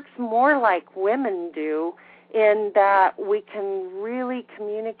works more like women do, in that we can really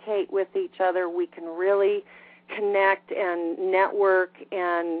communicate with each other, we can really connect and network,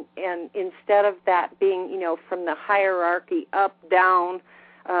 and instead of that being, from the hierarchy up, down,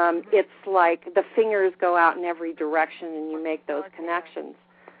 it's like the fingers go out in every direction and you make those connections.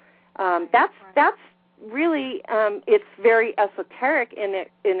 That's really, it's very esoteric in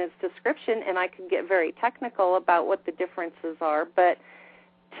its description, and I could get very technical about what the differences are, but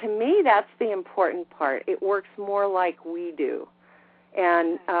to me, that's the important part. It works more like we do.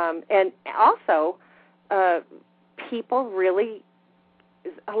 And also, people really,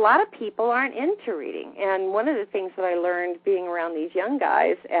 a lot of people aren't into reading. And one of the things that I learned being around these young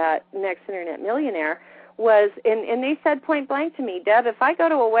guys at Next Internet Millionaire was, and they said point blank to me, Deb, if I go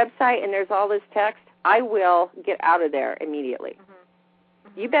to a website and there's all this text, I will get out of there immediately.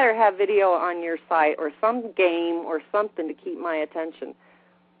 Mm-hmm. You better have video on your site or some game or something to keep my attention,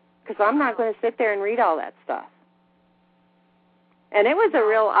 because I'm not going to sit there and read all that stuff. And it was a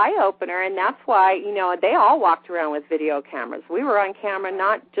real eye-opener, and that's why, they all walked around with video cameras. We were on camera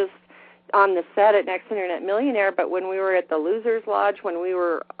not just on the set at Next Internet Millionaire, but when we were at the Losers Lodge, when we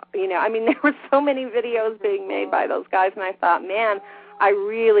were, there were so many videos being made by those guys, and I thought, man, I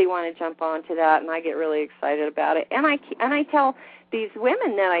really want to jump onto that, and I get really excited about it. And I tell these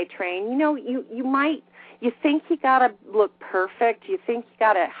women that I train, you think you got to look perfect. You think you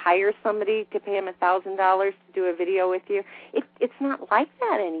got to hire somebody to pay them $1,000 to do a video with you. It's not like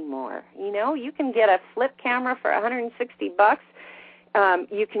that anymore. You can get a flip camera for $160.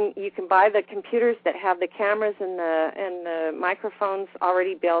 You can buy the computers that have the cameras and the microphones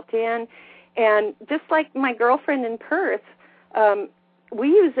already built in. And just like my girlfriend in Perth, we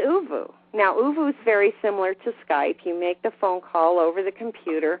use ooVoo. Now, ooVoo is very similar to Skype. You make the phone call over the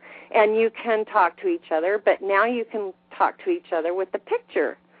computer, and you can talk to each other, but now you can talk to each other with the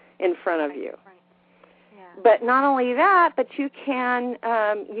picture in front of you. Right. Yeah. But not only that, but you can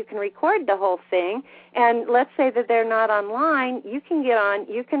record the whole thing, and let's say that they're not online, you can get on,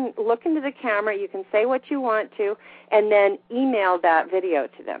 you can look into the camera, you can say what you want to, and then email that video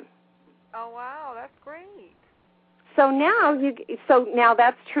to them. Oh, wow, that's great. So now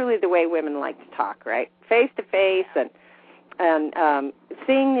that's truly the way women like to talk, right? Face to face and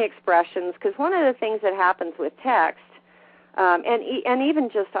seeing the expressions. Because one of the things that happens with text and even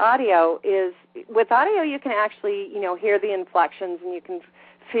just audio is, with audio you can actually hear the inflections and you can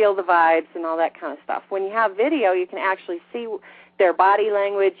feel the vibes and all that kind of stuff. When you have video, you can actually see their body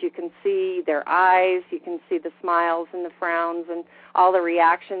language, you can see their eyes, you can see the smiles and the frowns and all the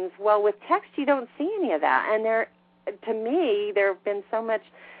reactions. Well, with text you don't see any of that, and to me, there have been so much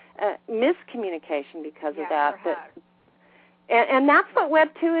miscommunication because of that. And that's what Web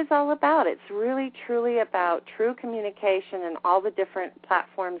 2 is all about. It's really, truly about true communication and all the different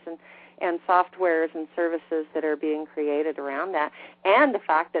platforms and softwares and services that are being created around that, and the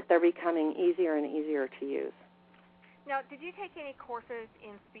fact that they're becoming easier and easier to use. Now, did you take any courses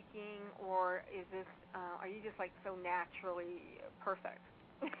in speaking, or is this are you just so naturally perfect?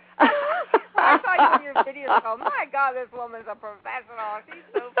 I saw you in your videos. Oh my God, this woman's a professional. She's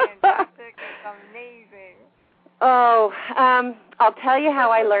so fantastic. It's amazing. Oh, I'll tell you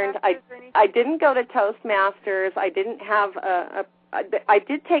how I learned. I didn't go to Toastmasters. I didn't have I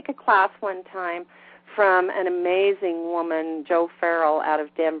did take a class one time from an amazing woman, Jo Farrell, out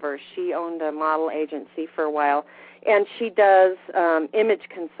of Denver. She owned a model agency for a while, and she does image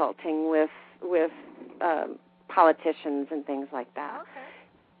consulting with politicians and things like that. Okay.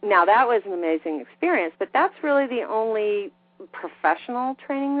 Now, that was an amazing experience, but that's really the only professional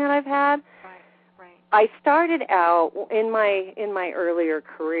training that I've had. Right. I started out in my earlier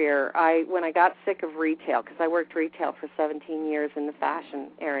career, when I got sick of retail, because I worked retail for 17 years in the fashion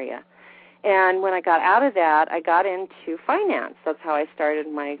area. And when I got out of that, I got into finance. That's how I started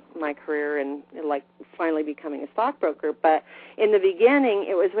my career in finally becoming a stockbroker. But in the beginning,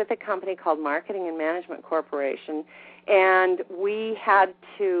 it was with a company called Marketing and Management Corporation, and we had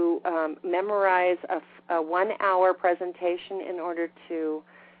to memorize a 1-hour presentation in order to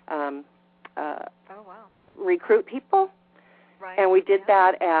recruit people. Right. And we did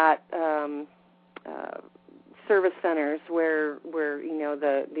that at service centers where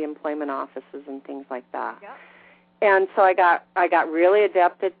the employment offices and things like that. Yep. And so I got really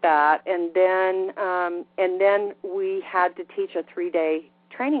adept at that, and then we had to teach a 3-day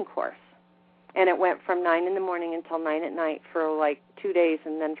training course. And it went from 9 in the morning until 9 at night for 2 days,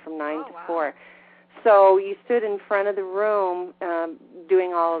 and then from 9 to 4. So you stood in front of the room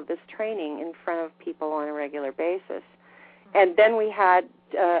doing all of this training in front of people on a regular basis. Mm-hmm. And then we had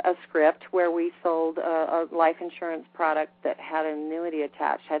a script where we sold a life insurance product that had an annuity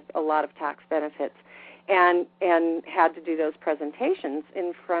attached, had a lot of tax benefits, and had to do those presentations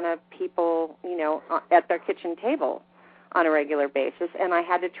in front of people, at their kitchen table on a regular basis, and I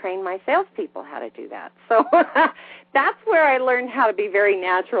had to train my salespeople how to do that. So that's where I learned how to be very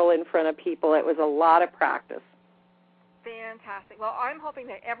natural in front of people. It was a lot of practice. Fantastic. Well, I'm hoping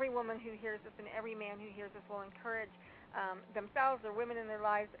that every woman who hears this and every man who hears this will encourage themselves or women in their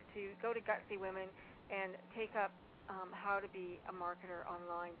lives to go to Gutsy Women and take up how to be a marketer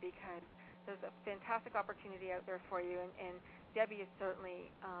online, because there's a fantastic opportunity out there for you, and Debbie is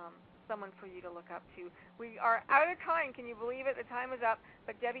certainly someone for you to look up to. We are out of time. Can you believe it? The time is up.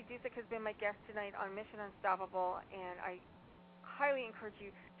 But Debbie Dusek has been my guest tonight on Mission Unstoppable, and I highly encourage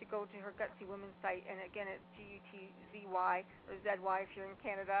you to go to her Gutsy Women's site, and again, it's GUTZY or ZY if you're in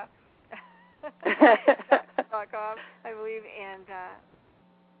Canada. .com, I believe, and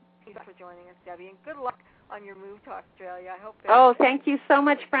thanks for joining us, Debbie, and good luck on your move to Australia. I hope. Thank you so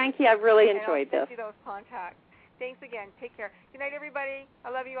much, Frankie. I really enjoyed this. I'll send you those contacts. Thanks again. Take care. Good night, everybody. I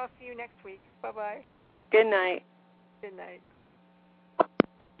love you. I'll see you next week. Bye-bye. Good night. Good night.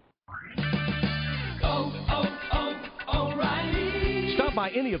 O'Reilly. Stop by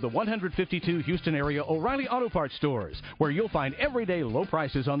any of the 152 Houston area O'Reilly Auto Parts stores, where you'll find everyday low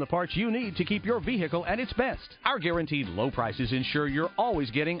prices on the parts you need to keep your vehicle at its best. Our guaranteed low prices ensure you're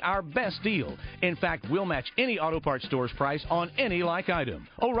always getting our best deal. In fact, we'll match any auto parts store's price on any like item.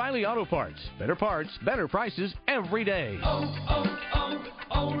 O'Reilly Auto Parts. Better prices every day.